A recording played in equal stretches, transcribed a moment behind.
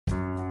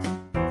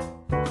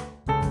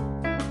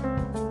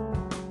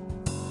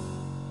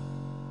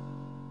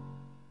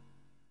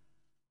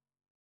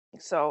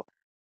So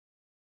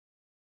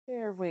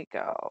here we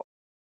go.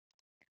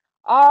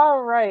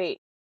 All right.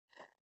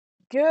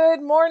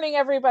 Good morning,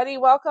 everybody.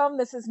 Welcome.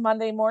 This is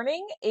Monday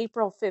morning,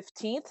 April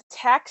 15th,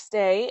 tax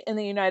day in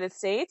the United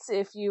States,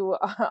 if you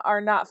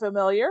are not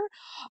familiar.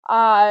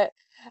 Uh,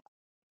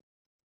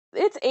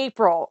 it's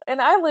April,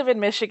 and I live in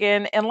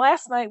Michigan, and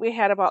last night we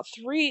had about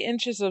 3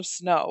 inches of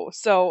snow.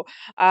 So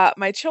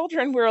my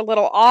children were a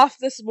little off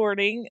this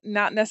morning,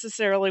 not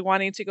necessarily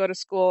wanting to go to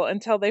school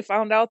until they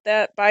found out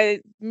that by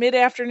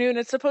mid-afternoon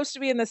it's supposed to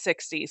be in the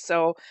 60s.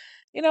 So,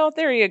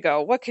 there you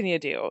go. What can you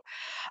do?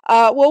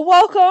 Well,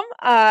 welcome.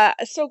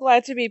 So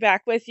glad to be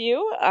back with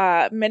you.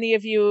 Many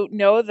of you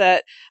know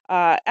that.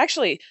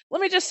 Actually, let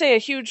me just say a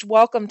huge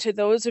welcome to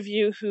those of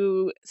you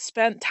who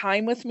spent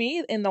time with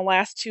me in the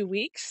last 2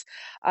 weeks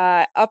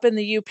up in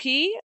the UP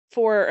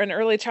for an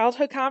early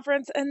childhood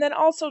conference, and then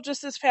also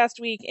just this past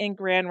week in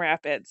Grand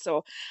Rapids.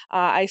 So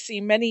I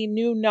see many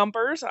new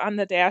numbers on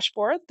the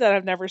dashboard that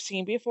I've never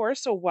seen before,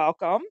 so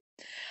welcome.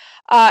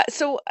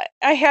 So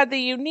I had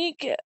the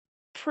unique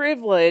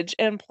privilege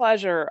and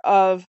pleasure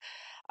of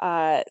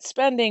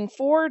spending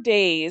 4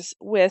 days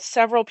with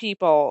several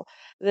people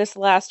this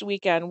last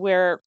weekend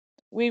where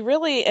we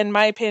really, in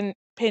my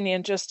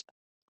opinion, just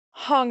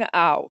hung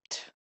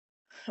out.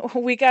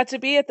 We got to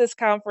be at this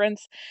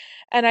conference,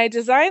 and I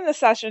designed the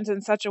sessions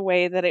in such a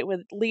way that it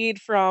would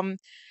lead from,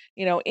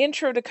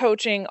 intro to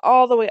coaching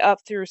all the way up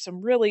through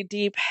some really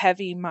deep,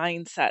 heavy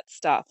mindset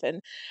stuff.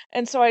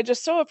 And so I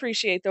just so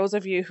appreciate those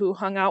of you who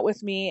hung out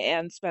with me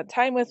and spent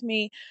time with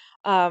me.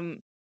 Um,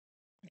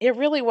 it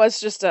really was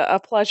just a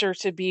pleasure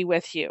to be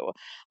with you.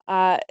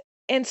 Uh,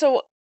 and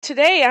so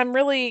today I'm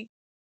really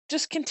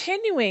just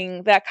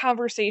continuing that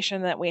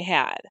conversation that we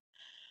had.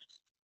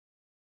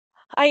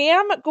 I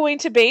am going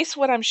to base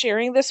what I'm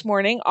sharing this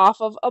morning off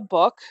of a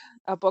book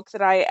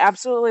that I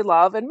absolutely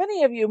love, and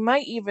many of you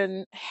might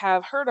even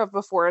have heard of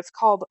before. It's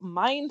called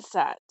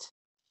Mindset.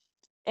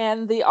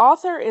 And the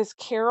author is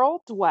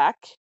Carol Dweck,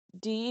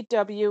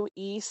 Dweck.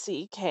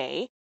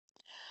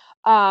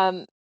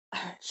 Um,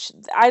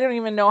 I don't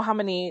even know how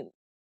many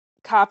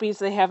copies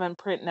they have in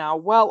print now,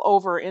 well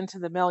over into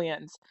the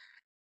millions.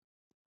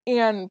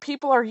 And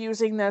people are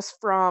using this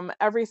from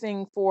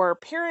everything for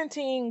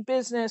parenting,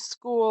 business,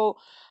 school,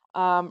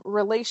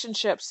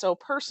 relationships, so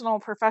personal,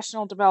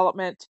 professional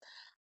development.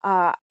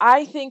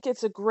 I think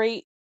it's a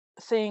great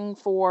thing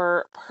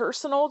for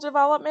personal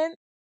development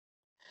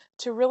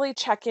to really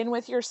check in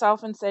with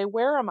yourself and say,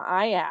 where am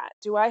I at?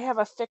 Do I have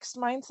a fixed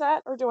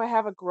mindset or do I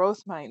have a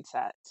growth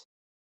mindset?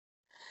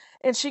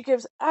 And she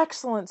gives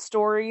excellent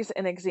stories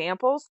and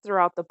examples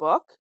throughout the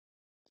book.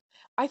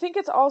 I think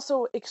it's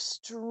also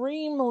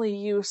extremely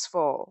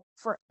useful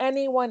for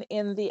anyone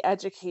in the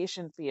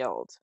education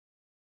field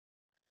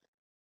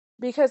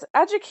because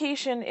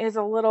education is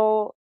a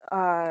little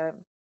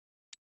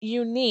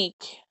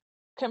unique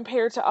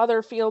compared to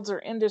other fields or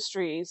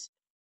industries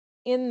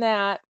in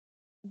that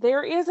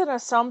there is an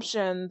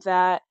assumption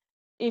that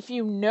if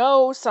you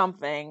know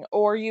something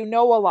or you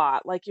know a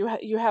lot, like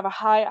you have a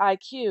high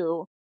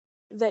IQ,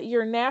 that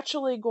you're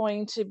naturally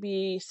going to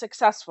be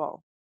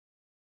successful.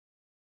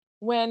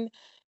 When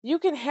you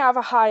can have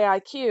a high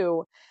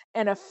IQ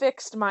and a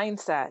fixed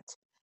mindset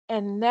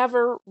and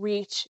never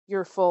reach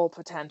your full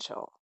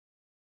potential.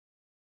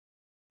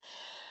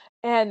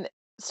 And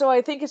so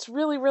I think it's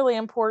really, really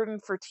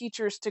important for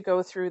teachers to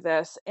go through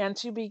this and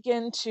to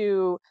begin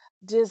to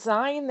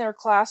design their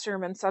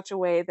classroom in such a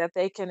way that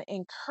they can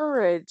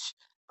encourage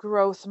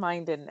growth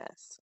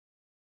mindedness.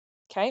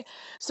 Okay.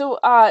 So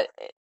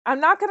I'm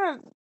not going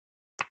to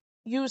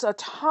use a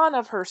ton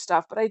of her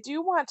stuff, but I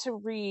do want to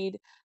read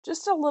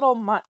just a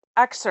little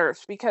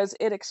excerpt because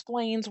it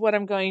explains what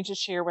I'm going to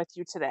share with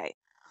you today.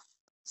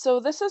 So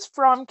this is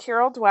from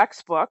Carol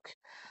Dweck's book.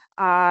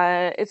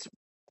 It's,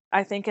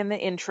 I think, in the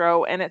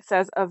intro, and it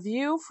says, A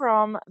View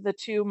from the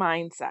Two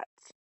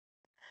Mindsets.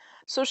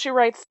 So she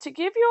writes, to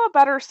give you a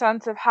better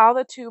sense of how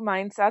the two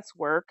mindsets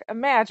work,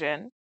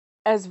 imagine,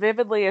 as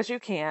vividly as you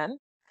can,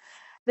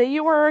 that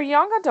you were a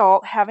young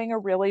adult having a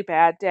really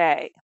bad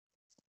day.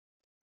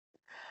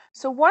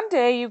 So one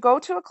day you go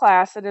to a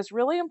class that is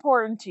really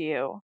important to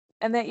you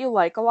and that you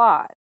like a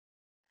lot.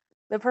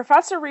 The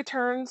professor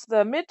returns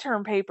the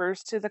midterm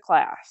papers to the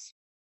class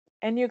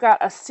and you got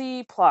a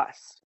C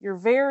plus. You're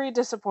very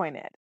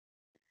disappointed.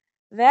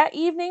 That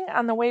evening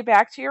on the way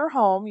back to your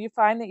home, you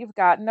find that you've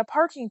gotten a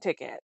parking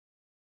ticket.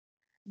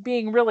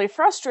 Being really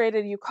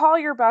frustrated, you call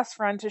your best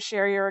friend to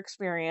share your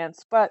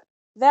experience, but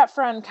that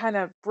friend kind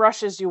of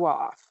brushes you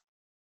off.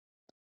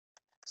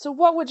 So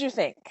what would you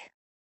think?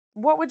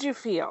 What would you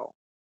feel?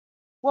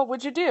 What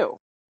would you do?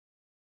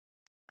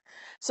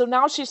 So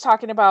now she's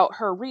talking about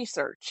her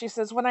research. She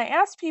says, when I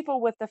asked people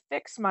with the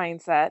fixed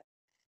mindset,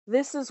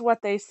 this is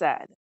what they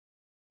said.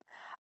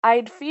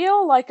 I'd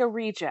feel like a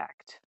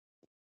reject.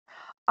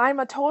 I'm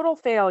a total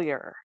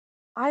failure.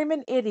 I'm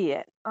an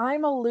idiot.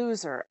 I'm a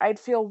loser. I'd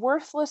feel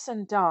worthless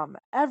and dumb.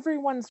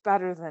 Everyone's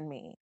better than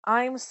me.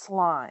 I'm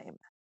slime.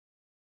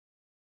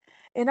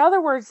 In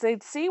other words,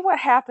 they'd see what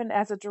happened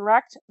as a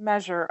direct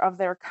measure of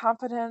their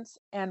competence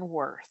and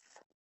worth.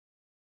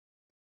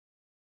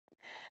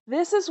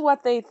 This is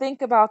what they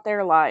think about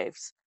their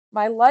lives.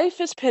 My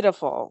life is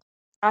pitiful.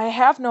 I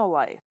have no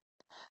life.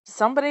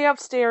 Somebody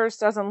upstairs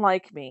doesn't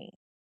like me.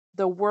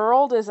 The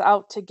world is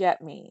out to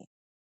get me.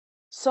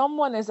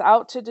 Someone is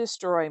out to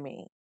destroy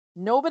me.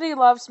 Nobody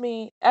loves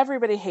me.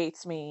 Everybody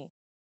hates me.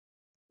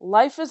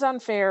 Life is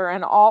unfair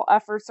and all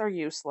efforts are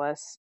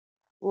useless.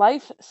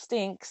 Life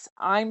stinks.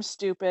 I'm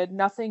stupid.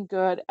 Nothing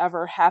good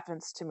ever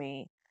happens to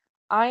me.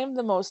 I am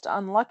the most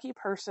unlucky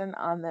person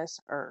on this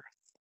earth.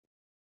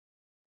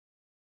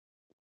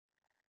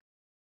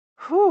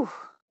 Whew.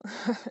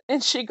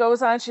 And she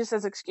goes on, she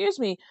says, "Excuse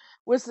me,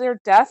 was there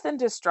death and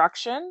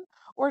destruction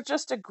or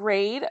just a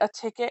grade, a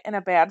ticket, and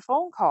a bad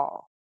phone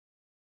call?"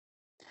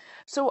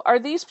 So are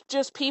these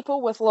just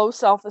people with low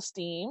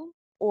self-esteem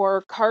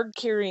or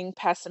card-carrying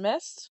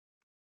pessimists?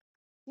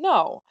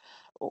 No.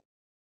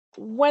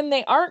 When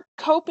they aren't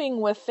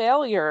coping with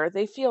failure,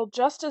 they feel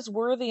just as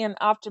worthy and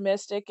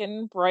optimistic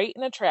and bright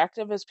and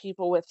attractive as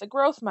people with the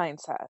growth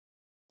mindset.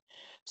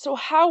 So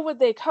how would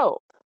they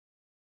cope?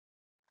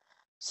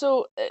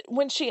 So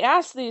when she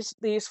asked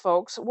these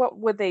folks what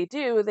would they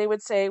do, they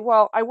would say,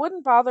 "Well, I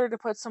wouldn't bother to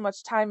put so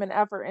much time and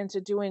effort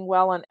into doing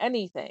well on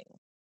anything."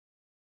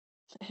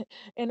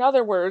 In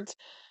other words,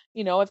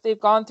 if they've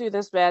gone through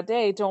this bad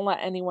day, don't let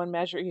anyone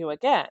measure you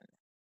again.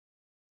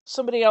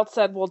 Somebody else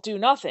said, "Well, do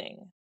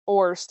nothing,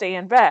 or stay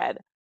in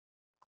bed,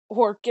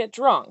 or get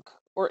drunk,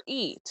 or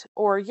eat,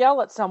 or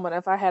yell at someone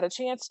if I had a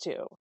chance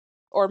to,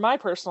 or my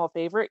personal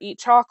favorite, eat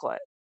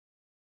chocolate."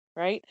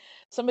 Right?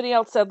 Somebody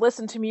else said,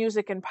 "Listen to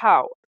music and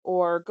pout,"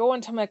 or "go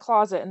into my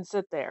closet and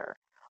sit there,"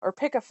 or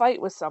 "pick a fight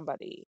with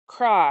somebody,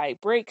 cry,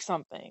 break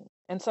something."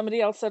 And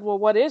somebody else said, "Well,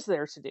 what is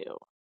there to do?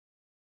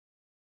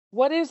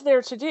 What is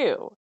there to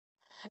do?"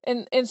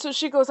 And so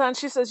she goes on,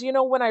 she says,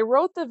 "When I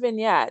wrote the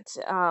vignette,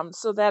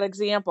 so that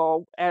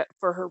example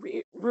for her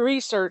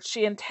research,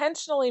 she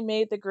intentionally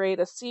made the grade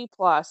a C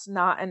plus,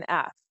 not an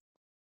F.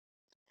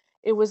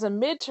 It was a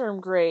midterm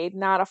grade,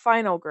 not a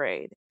final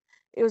grade.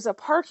 It was a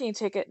parking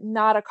ticket,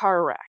 not a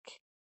car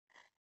wreck."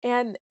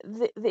 And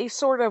they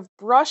sort of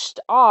brushed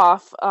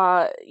off,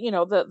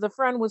 the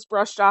friend was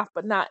brushed off,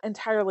 but not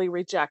entirely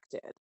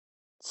rejected.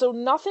 So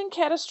nothing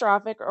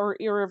catastrophic or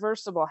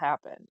irreversible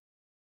happened.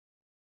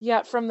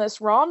 Yet from this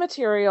raw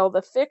material,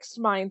 the fixed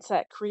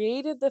mindset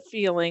created the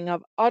feeling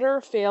of utter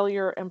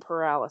failure and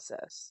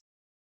paralysis.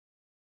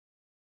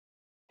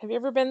 Have you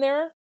ever been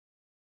there?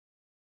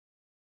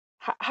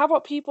 How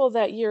about people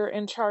that you're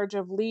in charge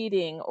of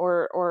leading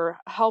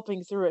or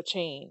helping through a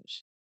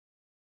change?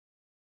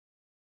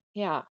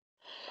 Yeah.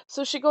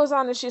 So she goes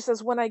on and she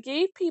says, "When I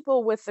gave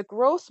people with the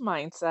growth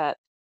mindset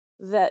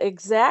the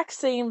exact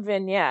same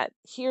vignette,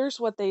 here's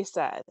what they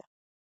said.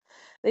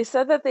 They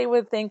said that they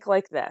would think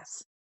like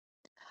this: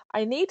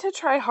 I need to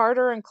try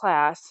harder in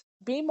class,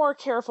 be more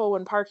careful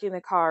when parking the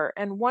car,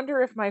 and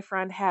wonder if my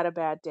friend had a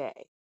bad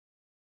day.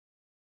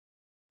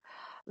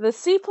 The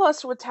C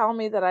plus would tell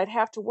me that I'd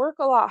have to work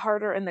a lot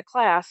harder in the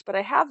class, but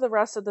I have the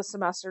rest of the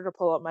semester to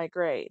pull up my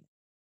grade."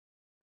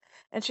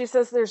 And she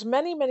says there's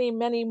many, many,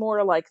 many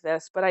more like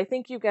this, but I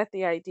think you get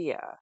the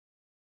idea.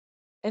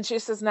 And she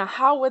says, now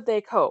how would they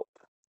cope?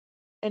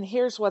 And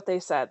here's what they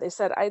said. They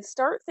said, "I'd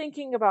start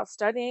thinking about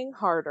studying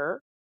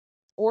harder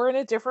or in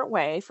a different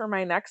way for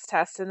my next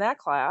test in that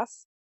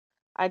class.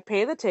 I'd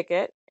pay the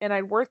ticket and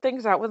I'd work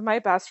things out with my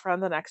best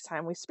friend the next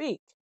time we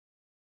speak."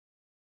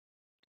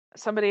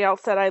 Somebody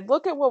else said, "I'd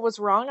look at what was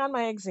wrong on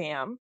my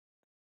exam,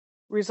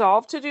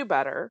 resolve to do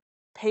better,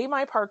 pay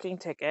my parking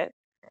ticket,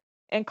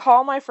 and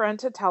call my friend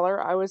to tell her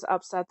I was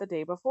upset the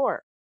day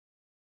before."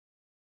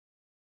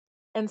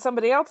 And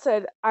somebody else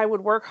said, "I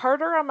would work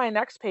harder on my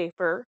next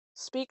paper,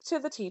 speak to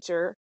the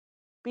teacher,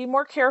 be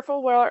more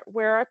careful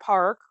where I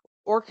park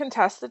or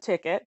contest the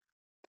ticket,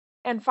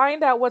 and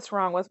find out what's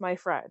wrong with my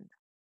friend."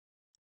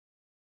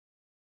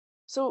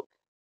 So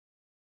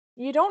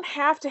you don't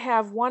have to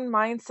have one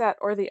mindset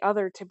or the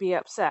other to be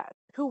upset.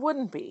 Who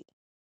wouldn't be?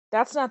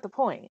 That's not the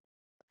point.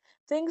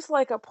 Things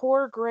like a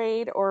poor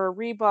grade or a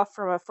rebuff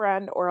from a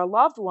friend or a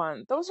loved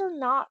one, those are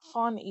not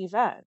fun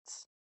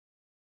events.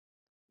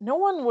 No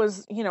one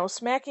was,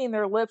 smacking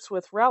their lips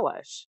with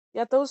relish.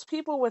 Yet those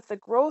people with the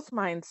growth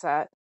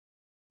mindset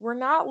were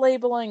not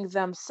labeling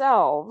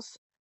themselves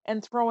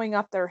and throwing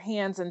up their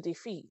hands in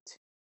defeat.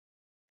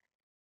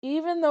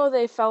 Even though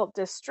they felt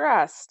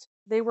distressed,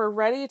 they were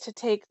ready to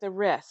take the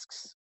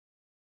risks,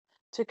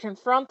 to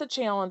confront the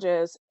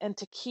challenges, and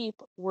to keep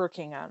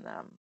working on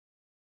them.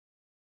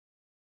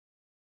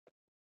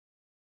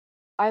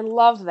 I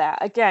love that.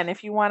 Again,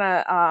 if you want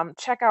to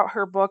check out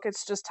her book,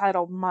 it's just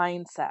titled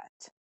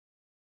Mindset.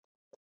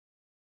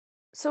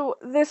 So,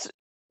 this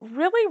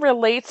really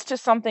relates to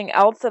something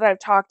else that I've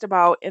talked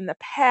about in the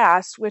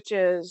past, which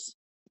is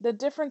the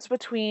difference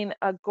between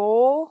a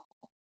goal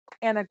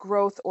and a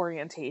growth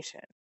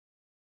orientation.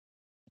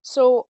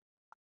 So,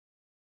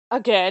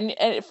 again,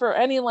 for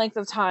any length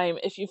of time,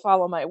 if you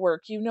follow my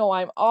work,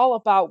 I'm all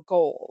about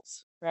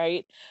goals,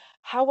 right?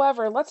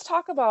 However, let's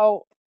talk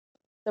about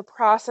the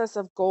process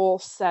of goal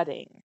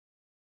setting.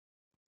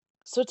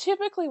 So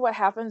typically what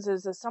happens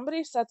is that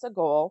somebody sets a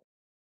goal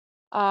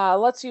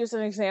Let's use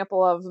an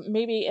example of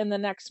maybe in the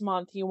next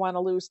month you want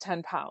to lose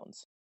 10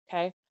 pounds.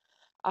 Okay.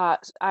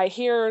 I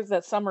hear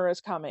that summer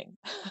is coming.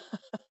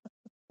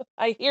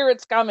 I hear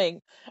it's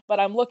coming, but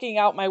I'm looking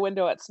out my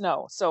window at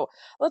snow. So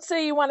let's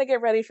say you want to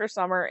get ready for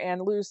summer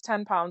and lose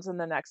 10 pounds in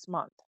the next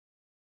month.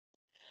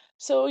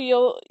 So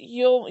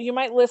you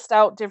might list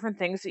out different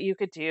things that you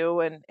could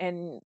do,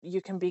 and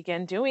you can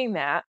begin doing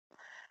that.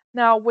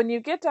 Now, when you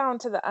get down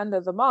to the end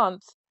of the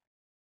month,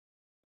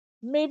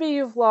 maybe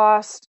you've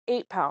lost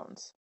 8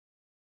 pounds.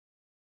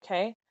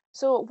 Okay?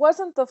 So it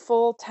wasn't the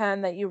full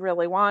 10 that you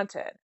really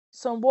wanted.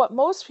 So what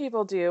most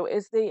people do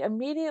is they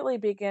immediately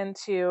begin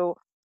to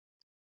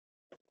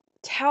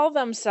tell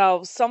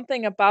themselves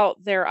something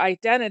about their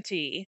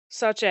identity,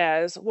 such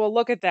as, well,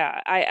 look at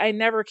that. I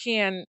never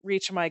can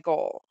reach my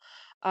goal.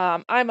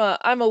 I'm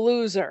a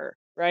loser,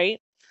 right?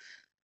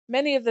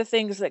 Many of the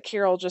things that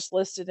Carol just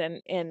listed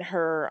in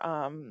her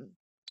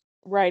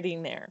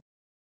writing there.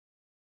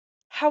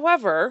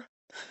 However,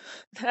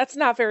 that's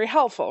not very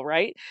helpful,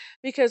 right?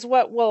 Because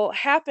what will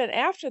happen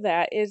after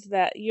that is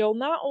that you'll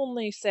not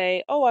only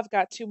say, oh, I've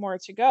got 2 more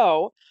to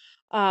go,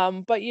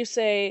 but you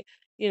say,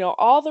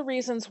 all the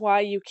reasons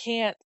why you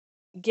can't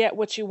get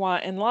what you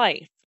want in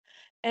life.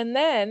 And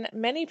then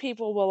many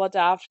people will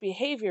adopt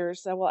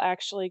behaviors that will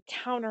actually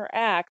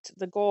counteract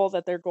the goal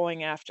that they're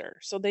going after.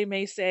 So they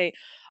may say,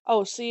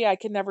 oh, see, I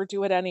can never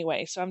do it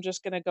anyway, so I'm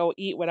just going to go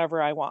eat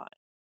whatever I want.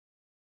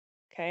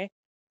 Okay.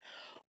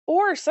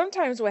 Or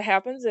sometimes what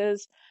happens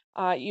is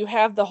you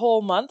have the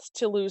whole month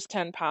to lose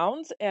 10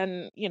 pounds,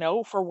 and,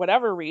 for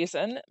whatever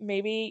reason,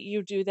 maybe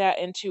you do that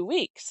in 2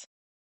 weeks.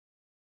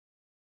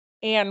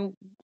 And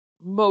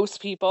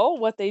most people,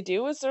 what they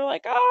do is they're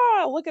like,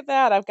 look at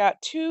that. I've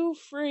got 2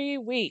 free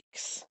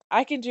weeks.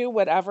 I can do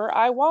whatever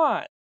I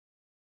want.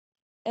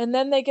 And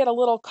then they get a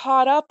little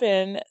caught up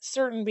in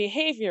certain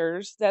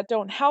behaviors that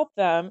don't help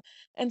them.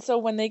 And so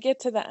when they get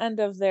to the end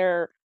of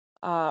their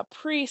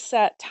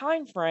preset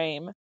time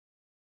frame,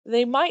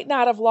 they might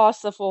not have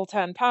lost the full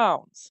 10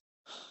 pounds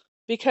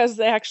because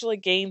they actually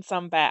gained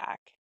some back.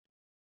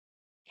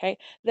 Okay,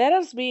 that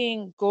is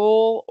being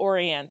goal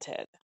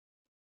oriented.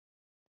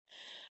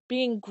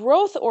 Being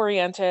growth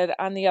oriented,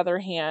 on the other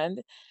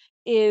hand,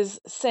 is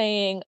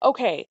saying,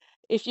 okay,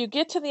 if you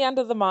get to the end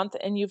of the month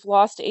and you've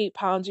lost 8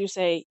 pounds, you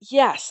say,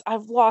 yes,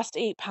 I've lost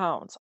 8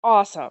 pounds.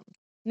 Awesome.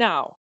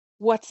 Now,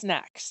 what's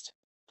next?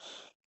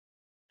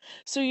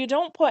 So you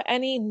don't put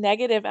any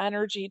negative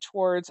energy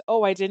towards,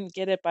 oh, I didn't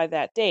get it by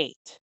that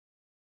date.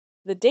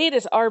 The date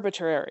is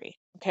arbitrary,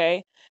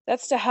 okay?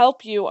 That's to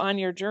help you on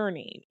your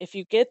journey. If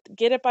you get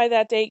it by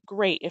that date,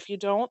 great. If you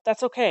don't,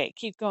 that's okay.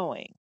 Keep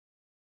going.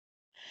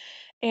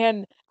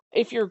 And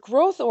if you're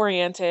growth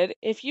oriented,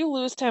 if you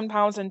lose 10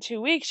 pounds in 2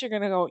 weeks, you're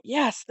going to go,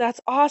 yes, that's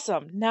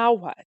awesome. Now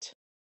what?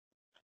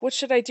 What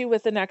should I do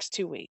with the next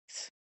 2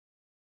 weeks?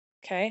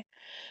 Okay.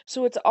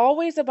 So it's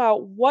always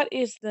about what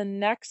is the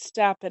next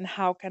step and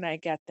how can I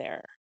get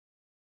there?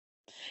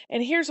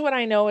 And here's what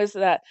I know is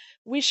that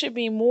we should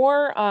be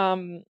more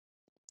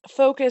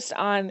focused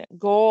on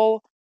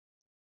goal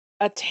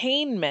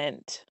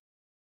attainment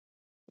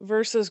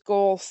versus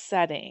goal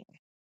setting.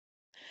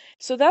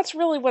 So that's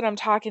really what I'm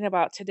talking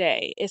about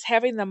today, is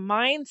having the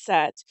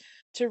mindset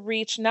to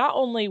reach not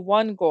only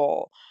one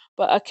goal,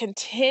 but a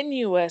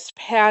continuous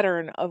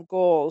pattern of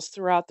goals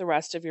throughout the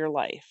rest of your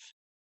life.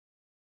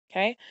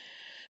 Okay?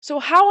 So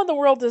how in the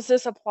world does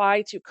this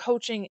apply to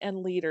coaching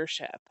and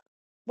leadership?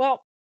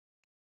 Well,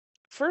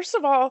 first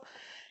of all,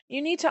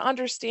 you need to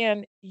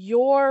understand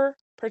your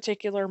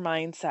particular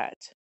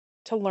mindset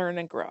to learn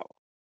and grow.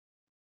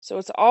 So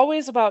it's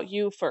always about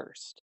you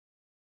first.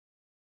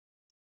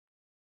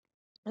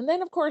 And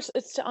then, of course,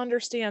 it's to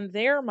understand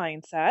their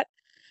mindset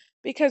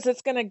because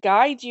it's going to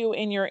guide you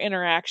in your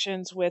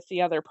interactions with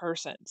the other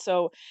person.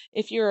 So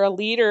if you're a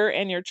leader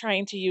and you're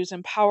trying to use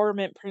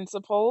empowerment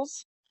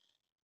principles,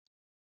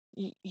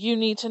 you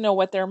need to know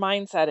what their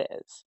mindset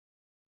is.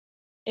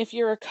 If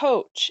you're a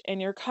coach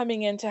and you're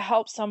coming in to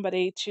help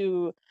somebody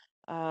to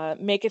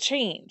make a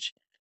change,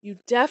 you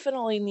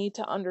definitely need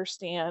to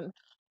understand,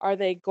 are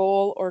they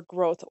goal or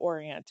growth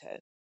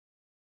oriented?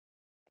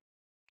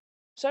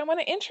 So I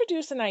want to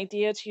introduce an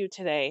idea to you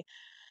today.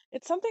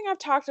 It's something I've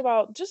talked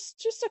about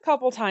just a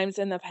couple times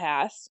in the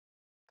past.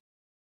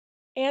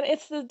 And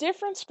it's the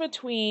difference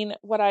between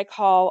what I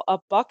call a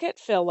bucket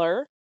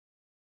filler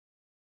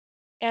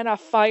and a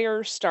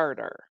fire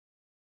starter.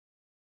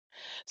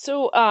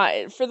 So,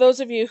 for those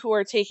of you who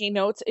are taking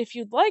notes, if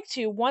you'd like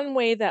to, one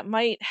way that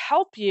might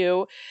help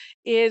you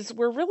is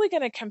we're really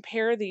going to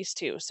compare these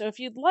two. So, if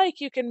you'd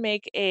like, you can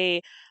make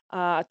a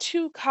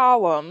 2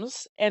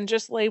 columns and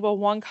just label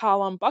one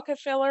column bucket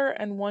filler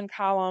and one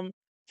column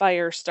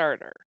fire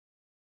starter.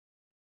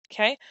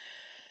 Okay.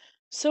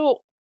 So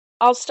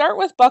I'll start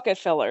with bucket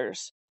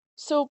fillers.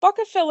 So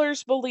bucket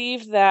fillers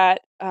believe that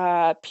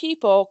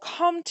people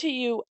come to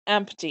you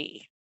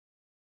empty.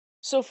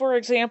 So, for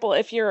example,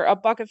 if you're a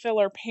bucket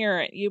filler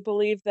parent, you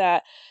believe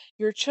that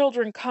your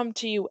children come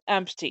to you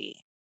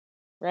empty,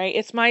 right?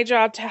 It's my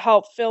job to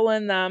help fill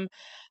in them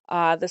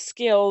the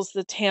skills,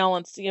 the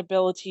talents, the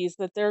abilities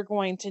that they're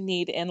going to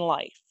need in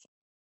life.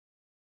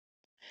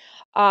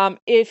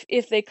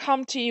 If they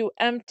come to you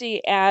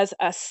empty as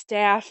a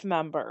staff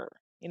member,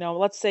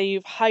 let's say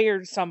you've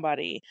hired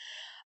somebody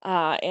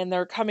and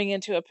they're coming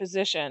into a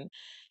position,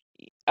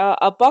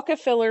 a bucket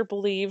filler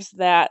believes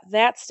that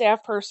that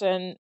staff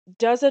person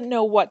doesn't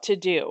know what to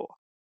do.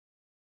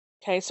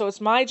 Okay, so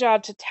it's my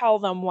job to tell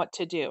them what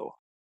to do.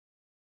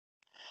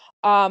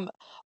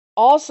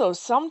 Also,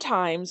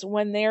 sometimes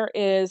when there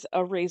is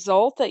a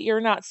result that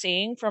you're not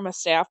seeing from a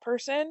staff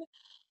person,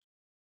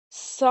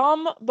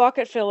 some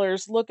bucket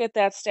fillers look at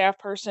that staff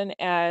person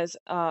as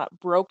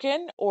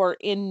broken or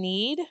in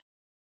need.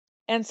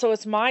 And so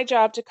it's my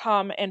job to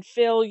come and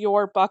fill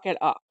your bucket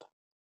up.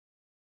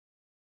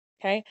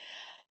 Okay.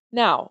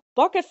 Now,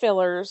 bucket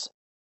fillers,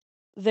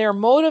 their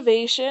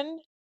motivation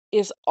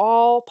is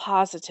all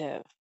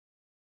positive.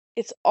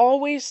 It's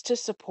always to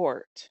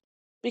support.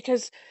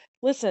 Because,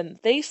 listen,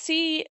 they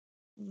see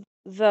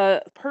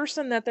the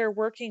person that they're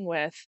working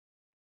with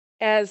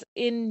as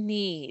in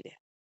need,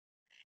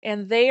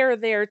 and they are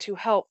there to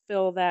help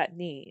fill that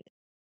need.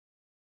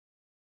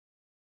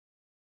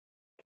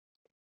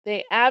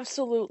 They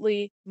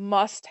absolutely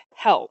must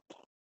help.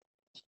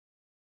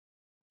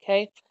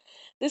 Okay?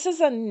 This is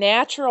a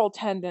natural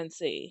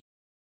tendency.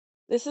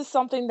 This is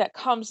something that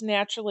comes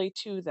naturally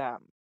to them.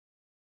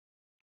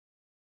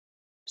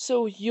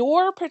 So,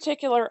 your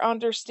particular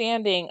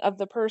understanding of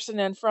the person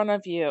in front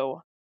of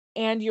you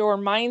and your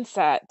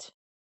mindset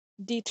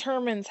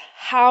determines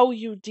how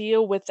you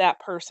deal with that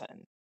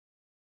person.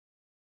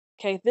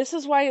 Okay, this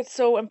is why it's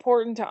so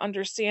important to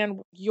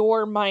understand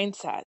your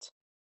mindset.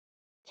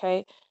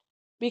 Okay,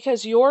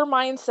 because your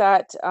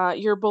mindset,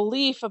 your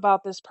belief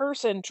about this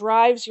person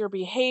drives your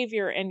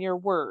behavior and your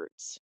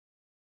words.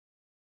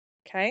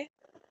 Okay,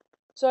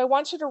 so I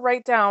want you to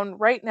write down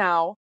right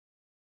now,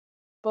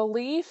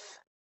 belief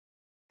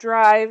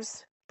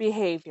drives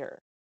behavior.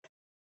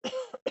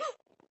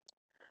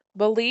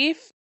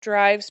 Belief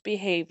drives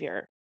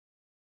behavior.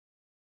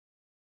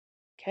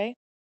 Okay.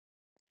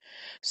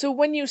 So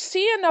when you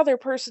see another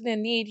person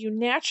in need, you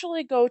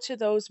naturally go to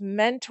those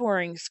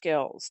mentoring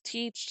skills: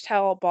 teach,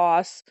 tell,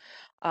 boss,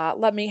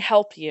 let me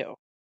help you.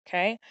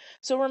 Okay.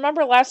 So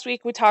remember last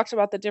week we talked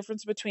about the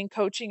difference between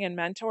coaching and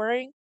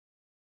mentoring?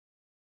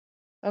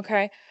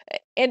 Okay.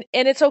 And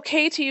it's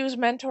okay to use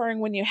mentoring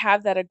when you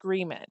have that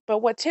agreement. But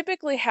what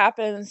typically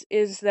happens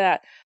is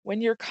that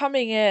when you're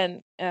coming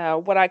in,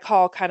 what I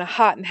call kind of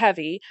hot and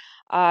heavy,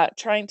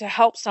 trying to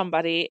help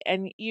somebody,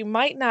 and you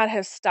might not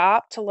have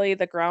stopped to lay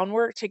the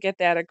groundwork to get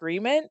that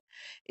agreement,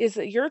 is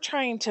that you're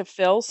trying to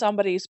fill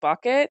somebody's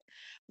bucket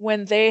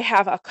when they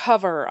have a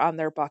cover on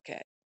their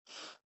bucket.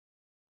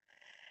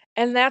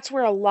 And that's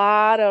where a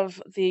lot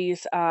of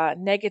these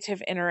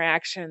negative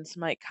interactions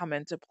might come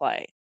into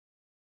play.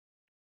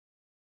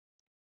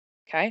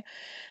 Okay.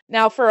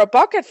 Now, for a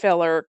bucket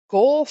filler,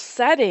 goal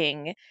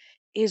setting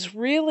is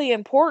really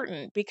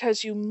important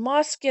because you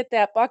must get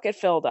that bucket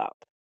filled up.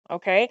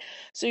 Okay.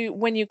 So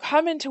when you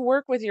come into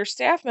work with your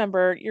staff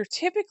member, you're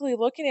typically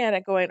looking at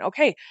it going,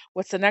 okay,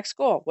 what's the next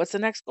goal? What's the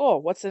next goal?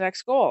 What's the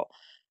next goal?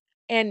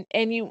 And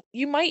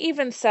you might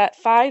even set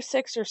 5,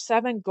 6, or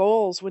 7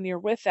 goals when you're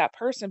with that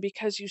person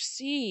because you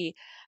see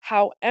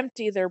how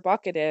empty their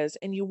bucket is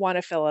and you want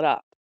to fill it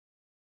up.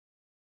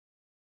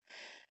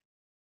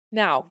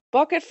 Now,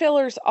 bucket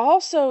fillers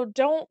also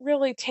don't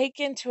really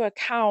take into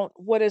account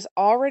what is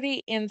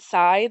already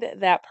inside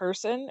that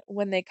person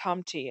when they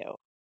come to you.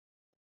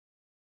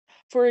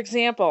 For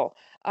example,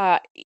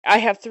 I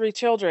have 3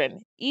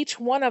 children.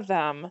 Each one of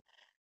them,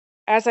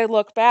 as I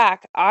look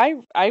back, I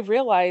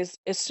realized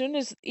as soon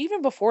as,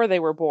 even before they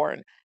were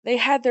born, they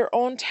had their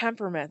own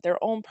temperament,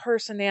 their own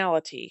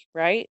personality,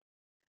 right?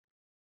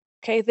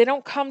 Okay, they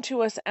don't come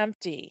to us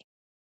empty.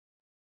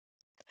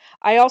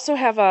 I also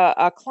have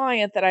a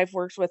client that I've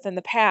worked with in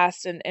the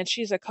past, and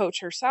she's a coach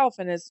herself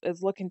and is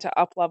looking to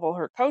up level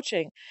her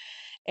coaching.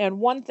 And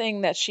one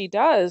thing that she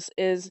does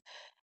is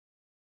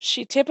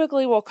she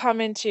typically will come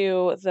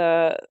into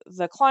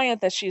the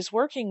client that she's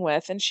working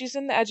with, and she's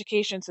in the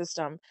education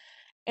system.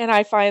 And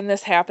I find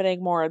this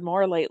happening more and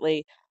more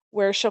lately,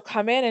 where she'll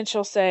come in and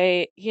she'll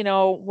say,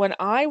 when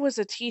I was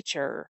a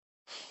teacher,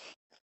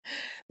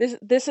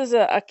 this is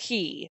a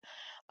key.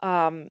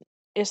 Um,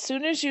 as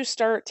soon as you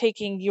start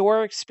taking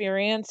your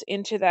experience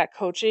into that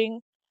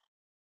coaching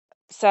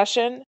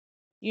session,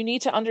 you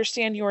need to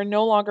understand you are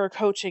no longer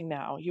coaching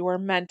now, you are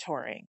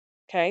mentoring.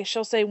 Okay.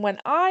 She'll say, when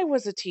I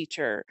was a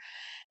teacher,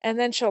 and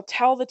then she'll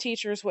tell the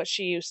teachers what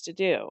she used to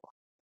do.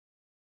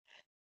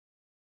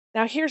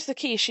 Now, here's the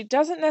key: she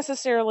doesn't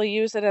necessarily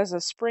use it as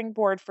a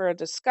springboard for a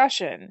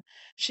discussion.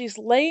 She's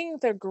laying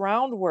the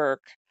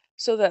groundwork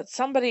so that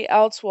somebody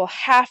else will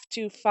have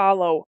to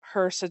follow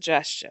her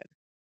suggestion.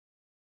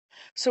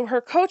 So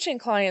her coaching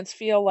clients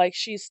feel like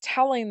she's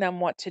telling them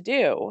what to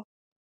do.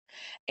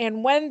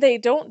 And when they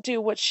don't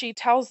do what she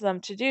tells them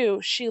to do,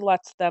 she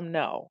lets them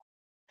know.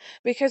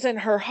 Because in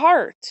her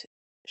heart,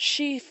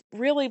 she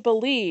really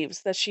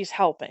believes that she's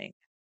helping.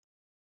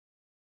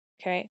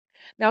 Okay.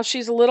 Now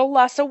she's a little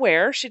less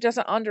aware. She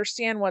doesn't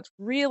understand what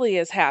really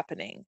is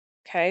happening.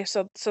 Okay,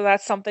 so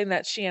that's something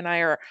that she and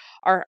I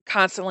are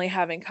constantly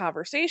having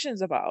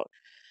conversations about.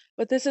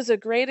 But this is a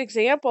great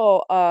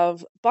example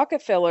of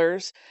bucket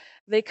fillers.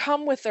 They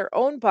come with their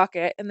own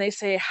bucket and they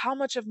say, "How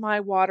much of my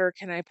water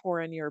can I pour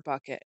in your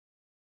bucket?"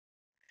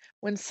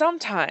 When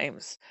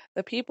sometimes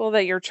the people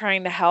that you're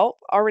trying to help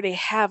already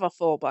have a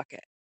full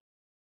bucket.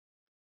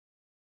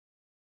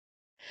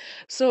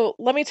 So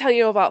let me tell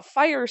you about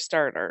fire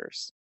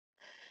starters.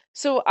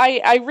 So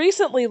I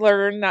recently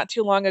learned not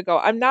too long ago,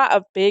 I'm not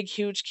a big,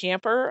 huge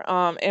camper.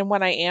 And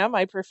when I am,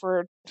 I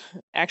prefer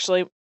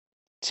actually,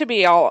 to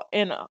be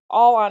in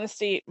all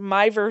honesty,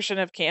 my version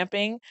of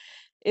camping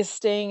is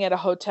staying at a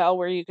hotel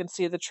where you can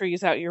see the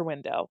trees out your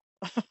window.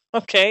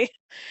 Okay.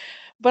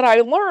 But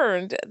I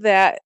learned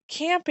that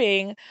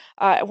camping,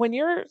 when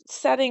you're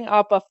setting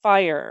up a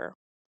fire,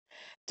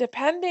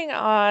 depending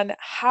on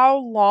how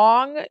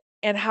long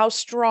and how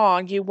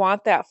strong you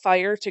want that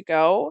fire to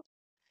go,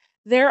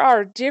 there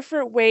are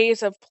different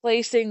ways of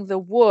placing the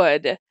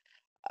wood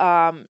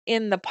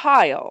in the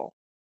pile.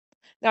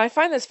 Now I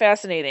find this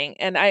fascinating,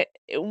 and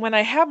when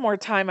I have more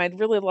time, I'd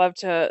really love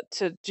to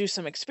do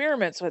some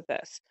experiments with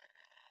this.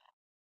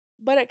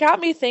 But it got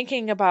me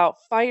thinking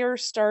about fire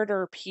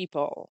starter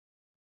people.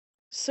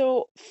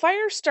 So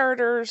fire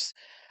starters,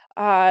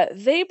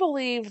 they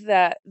believe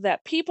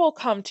that people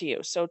come to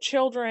you, so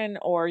children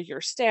or your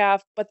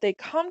staff, but they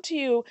come to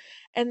you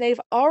and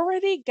they've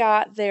already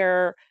got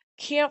their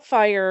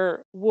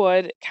campfire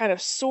wood kind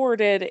of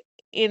sorted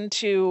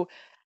into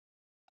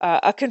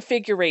a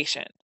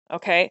configuration.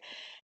 Okay,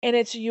 and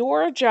it's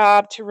your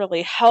job to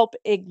really help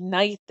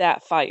ignite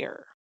that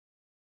fire.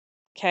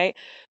 Okay,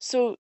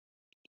 so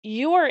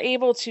you are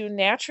able to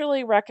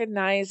naturally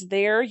recognize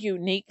their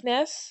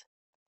uniqueness,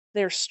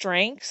 their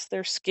strengths,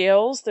 their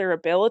skills, their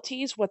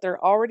abilities, what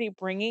they're already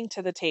bringing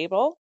to the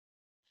table.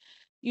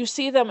 You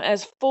see them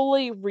as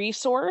fully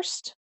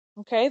resourced,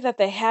 okay, that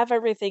they have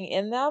everything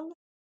in them,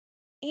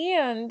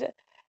 and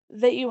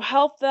that you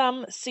help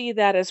them see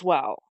that as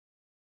well.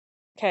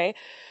 Okay.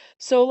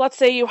 So let's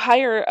say you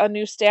hire a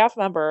new staff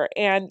member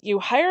and you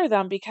hire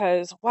them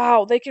because,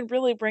 wow, they can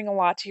really bring a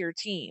lot to your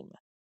team.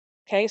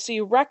 Okay, so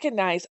you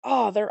recognize,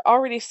 oh, they're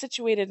already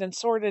situated and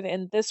sorted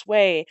in this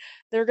way.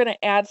 They're going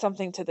to add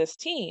something to this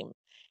team.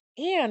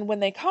 And when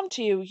they come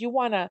to you, you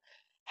want to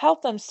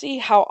help them see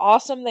how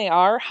awesome they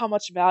are, how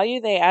much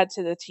value they add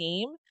to the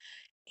team,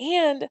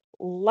 and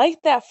light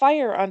that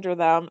fire under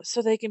them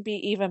so they can be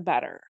even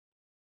better.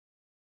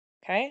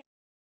 Okay?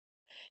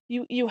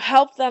 You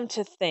help them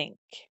to think.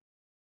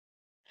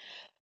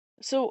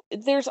 So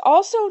there's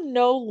also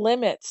no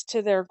limits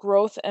to their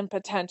growth and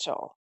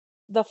potential.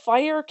 The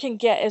fire can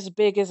get as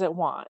big as it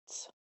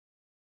wants.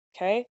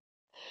 Okay?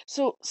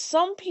 So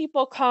some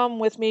people come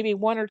with maybe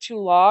one or two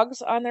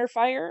logs on their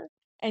fire,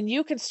 and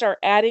you can start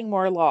adding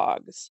more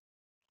logs.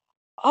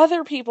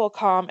 Other people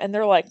come and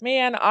they're like,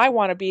 man, I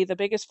want to be the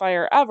biggest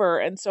fire ever.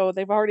 And so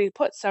they've already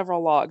put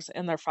several logs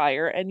in their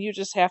fire, and you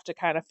just have to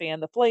kind of fan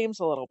the flames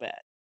a little bit.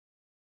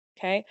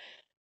 Okay.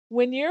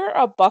 When you're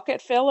a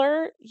bucket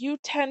filler, you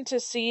tend to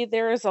see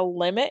there is a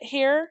limit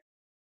here,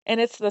 and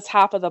it's the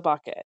top of the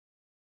bucket.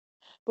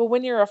 But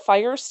when you're a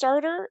fire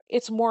starter,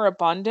 it's more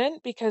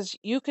abundant because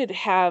you could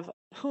have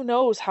who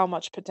knows how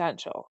much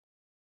potential.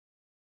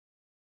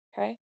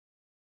 Okay.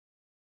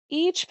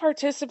 Each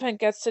participant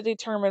gets to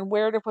determine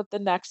where to put the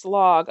next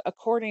log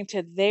according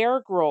to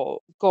their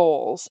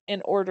goals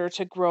in order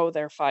to grow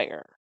their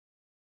fire.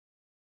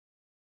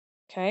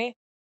 Okay.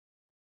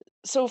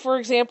 So, for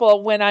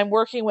example, when I'm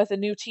working with a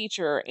new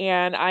teacher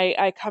and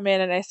I come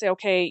in and I say,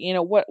 okay,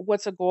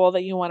 what's a goal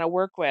that you want to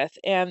work with?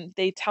 And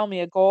they tell me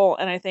a goal,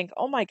 and I think,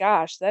 oh my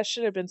gosh, that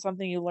should have been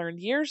something you learned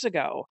years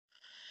ago.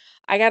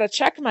 I got to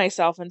check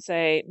myself and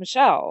say,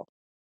 Michelle,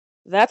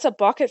 that's a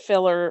bucket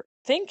filler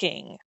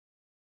thinking.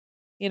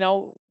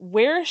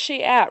 Where is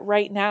she at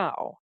right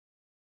now?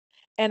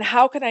 And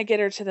how can I get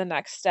her to the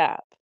next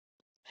step?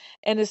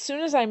 And as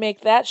soon as I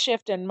make that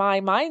shift in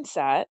my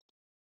mindset,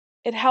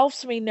 it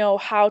helps me know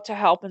how to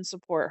help and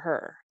support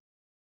her.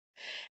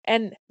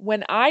 And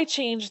when I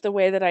change the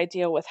way that I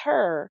deal with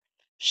her,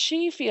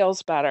 she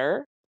feels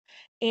better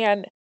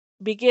and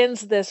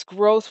begins this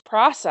growth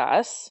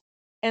process.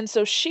 And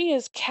so she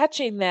is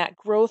catching that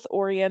growth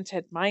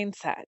oriented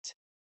mindset.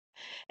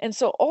 And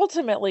so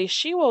ultimately,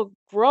 she will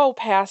grow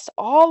past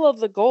all of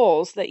the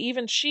goals that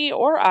even she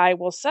or I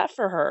will set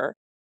for her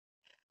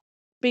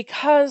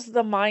because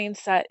the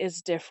mindset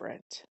is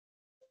different.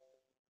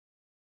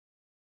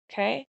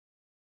 Okay.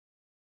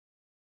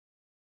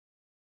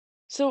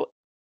 So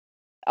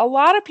a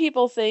lot of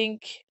people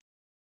think,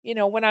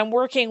 when I'm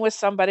working with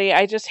somebody,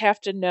 I just have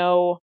to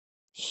know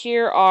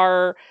here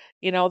are,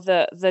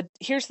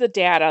 here's the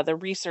data, the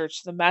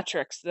research, the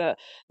metrics, the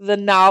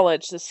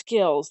knowledge, the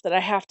skills that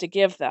I have to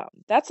give them.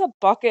 That's a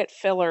bucket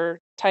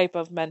filler type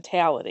of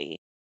mentality.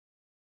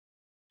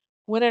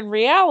 When in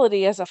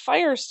reality, as a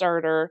fire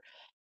starter,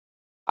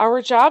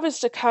 our job is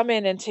to come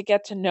in and to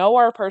get to know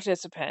our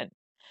participant,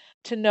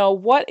 to know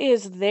what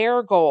is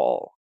their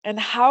goal and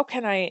how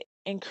can I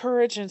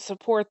encourage and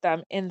support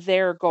them in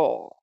their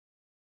goal.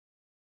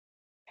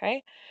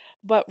 Okay?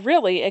 But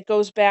really, it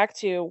goes back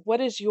to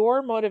what is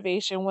your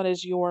motivation? What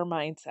is your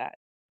mindset?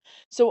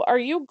 So, are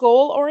you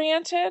goal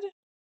oriented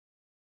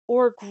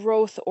or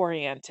growth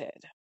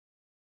oriented?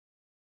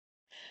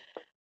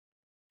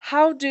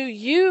 How do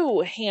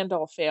you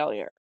handle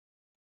failure?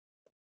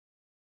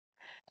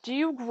 Do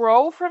you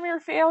grow from your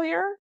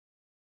failure?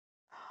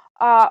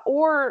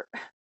 Or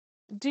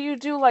do you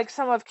do like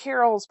some of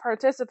Carol's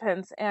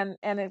participants and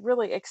it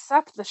really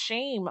accept the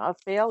shame of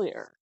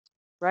failure,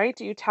 right?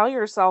 Do you tell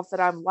yourself that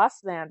I'm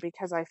less than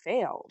because I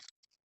failed?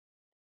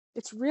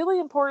 It's really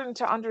important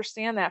to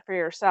understand that for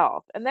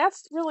yourself. And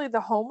that's really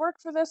the homework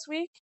for this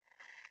week,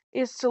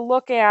 is to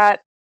look at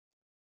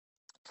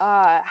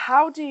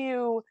how do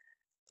you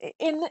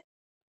in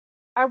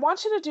I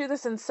want you to do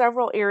this in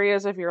several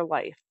areas of your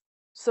life.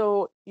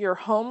 So your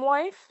home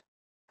life,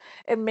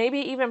 and maybe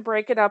even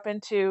break it up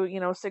into,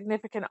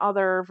 significant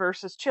other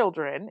versus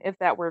children, if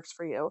that works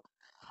for you.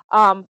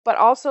 But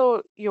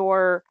also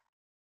your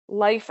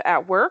life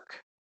at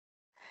work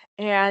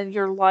and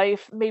your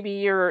life, maybe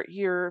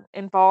you're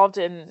involved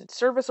in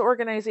service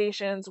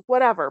organizations,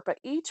 whatever. But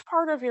each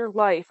part of your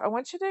life, I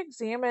want you to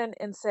examine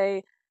and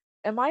say,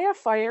 am I a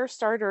fire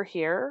starter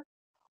here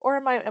or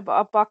am I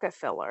a bucket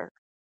filler?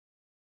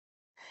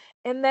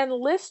 And then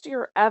list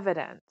your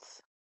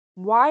evidence.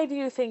 Why do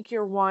you think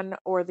you're one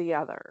or the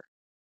other?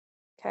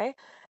 Okay.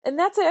 And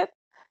that's it.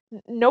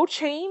 No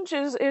change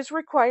is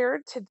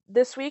required to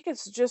this week.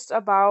 It's just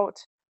about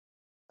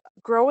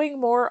growing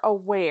more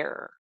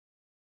aware,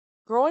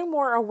 growing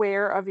more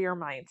aware of your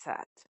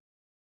mindset.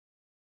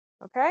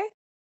 Okay.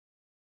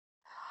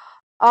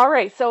 All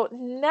right. So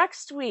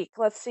next week,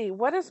 let's see,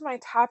 what is my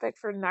topic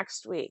for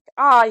next week?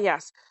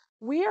 Yes.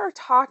 We are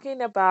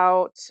talking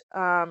about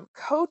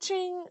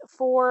coaching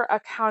for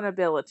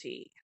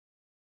accountability.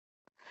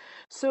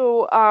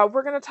 So,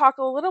 we're going to talk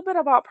a little bit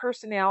about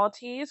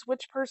personalities,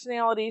 which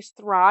personalities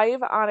thrive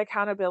on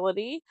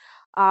accountability,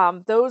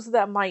 those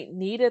that might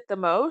need it the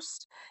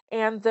most,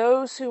 and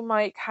those who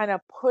might kind of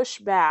push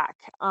back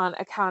on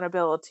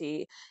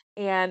accountability.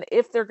 And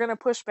if they're going to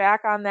push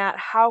back on that,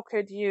 how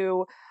could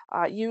you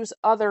use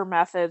other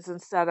methods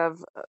instead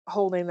of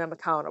holding them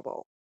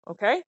accountable?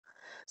 Okay.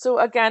 So,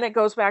 again, it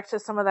goes back to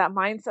some of that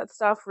mindset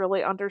stuff,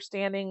 really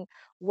understanding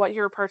what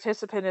your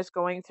participant is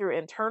going through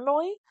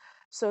internally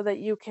so that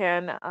you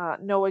can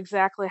know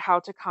exactly how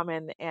to come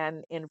in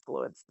and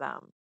influence them.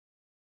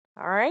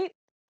 All right.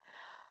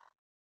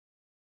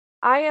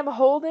 I am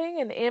holding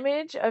an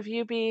image of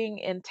you being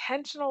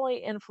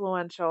intentionally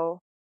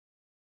influential,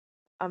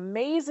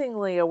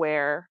 amazingly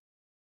aware,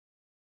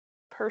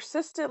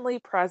 persistently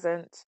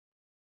present,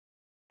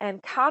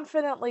 and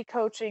confidently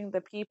coaching the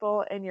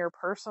people in your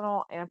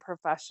personal and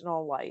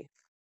professional life.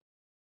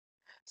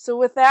 So,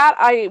 with that,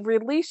 I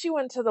release you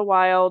into the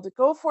wild.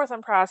 Go forth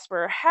and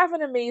prosper. Have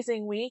an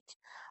amazing week.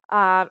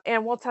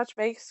 And we'll touch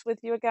base with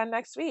you again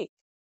next week.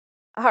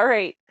 All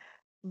right.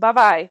 Bye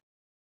bye.